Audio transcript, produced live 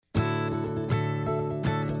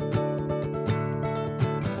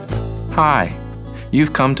Hi,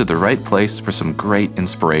 you've come to the right place for some great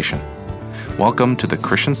inspiration. Welcome to the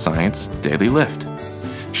Christian Science Daily Lift.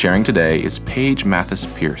 Sharing today is Paige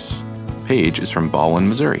Matthys-Pearce. Paige is from Ballwin,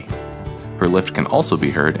 Missouri. Her lift can also be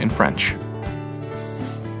heard in French.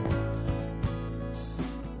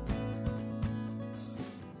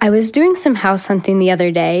 I was doing some house hunting the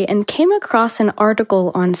other day and came across an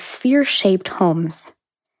article on sphere-shaped homes.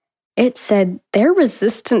 It said they're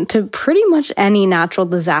resistant to pretty much any natural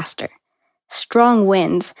disaster. Strong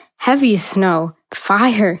winds, heavy snow,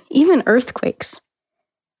 fire, even earthquakes.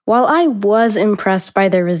 While I was impressed by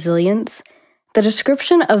their resilience, the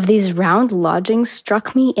description of these round lodgings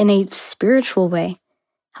struck me in a spiritual way,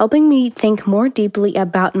 helping me think more deeply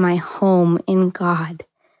about my home in God,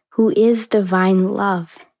 who is divine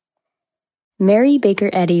love. Mary Baker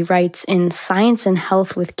Eddy writes in Science and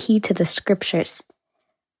Health with Key to the Scriptures,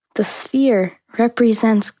 "The sphere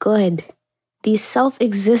represents good, the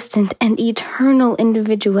self-existent and eternal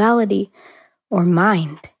individuality, or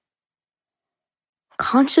mind.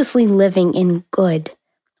 Consciously living in good,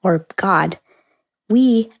 or God,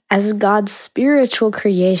 we, as God's spiritual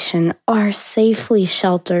creation, are safely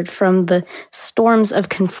sheltered from the storms of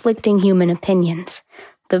conflicting human opinions,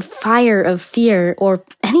 the fire of fear, or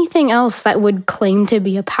anything else that would claim to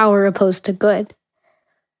be a power opposed to good."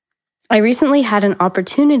 I recently had an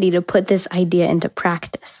opportunity to put this idea into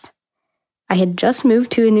practice. I had just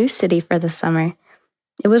moved to a new city for the summer.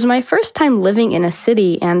 It was my first time living in a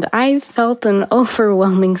city, and I felt an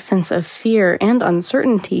overwhelming sense of fear and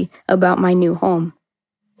uncertainty about my new home.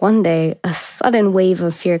 One day, a sudden wave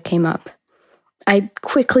of fear came up. I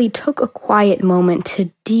quickly took a quiet moment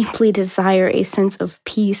to deeply desire a sense of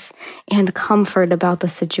peace and comfort about the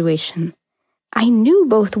situation. I knew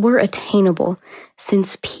both were attainable,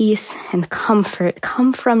 since peace and comfort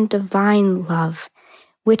come from divine love,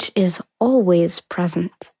 which is always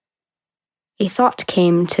present. A thought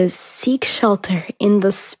came to seek shelter in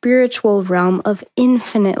the spiritual realm of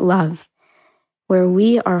infinite love, where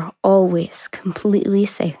we are always completely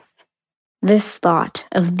safe. This thought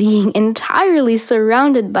of being entirely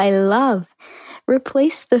surrounded by love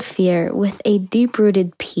replaced the fear with a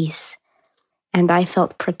deep-rooted peace, and I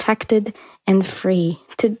felt protected and free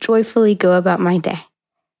to joyfully go about my day.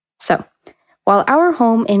 So, while our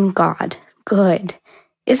home in God, good,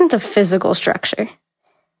 isn't a physical structure,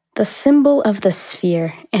 the symbol of the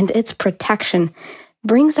sphere and its protection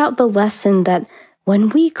brings out the lesson that when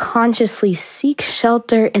we consciously seek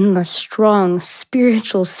shelter in the strong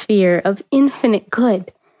spiritual sphere of infinite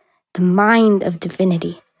good, the mind of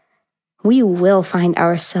divinity, we will find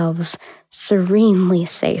ourselves serenely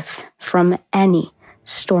safe from any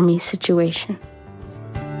stormy situation.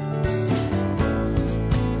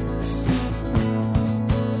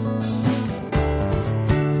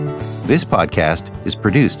 This podcast is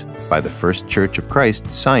produced by the First Church of Christ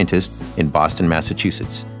Scientist in Boston,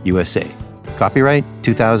 Massachusetts, USA. Copyright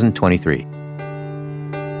 2023.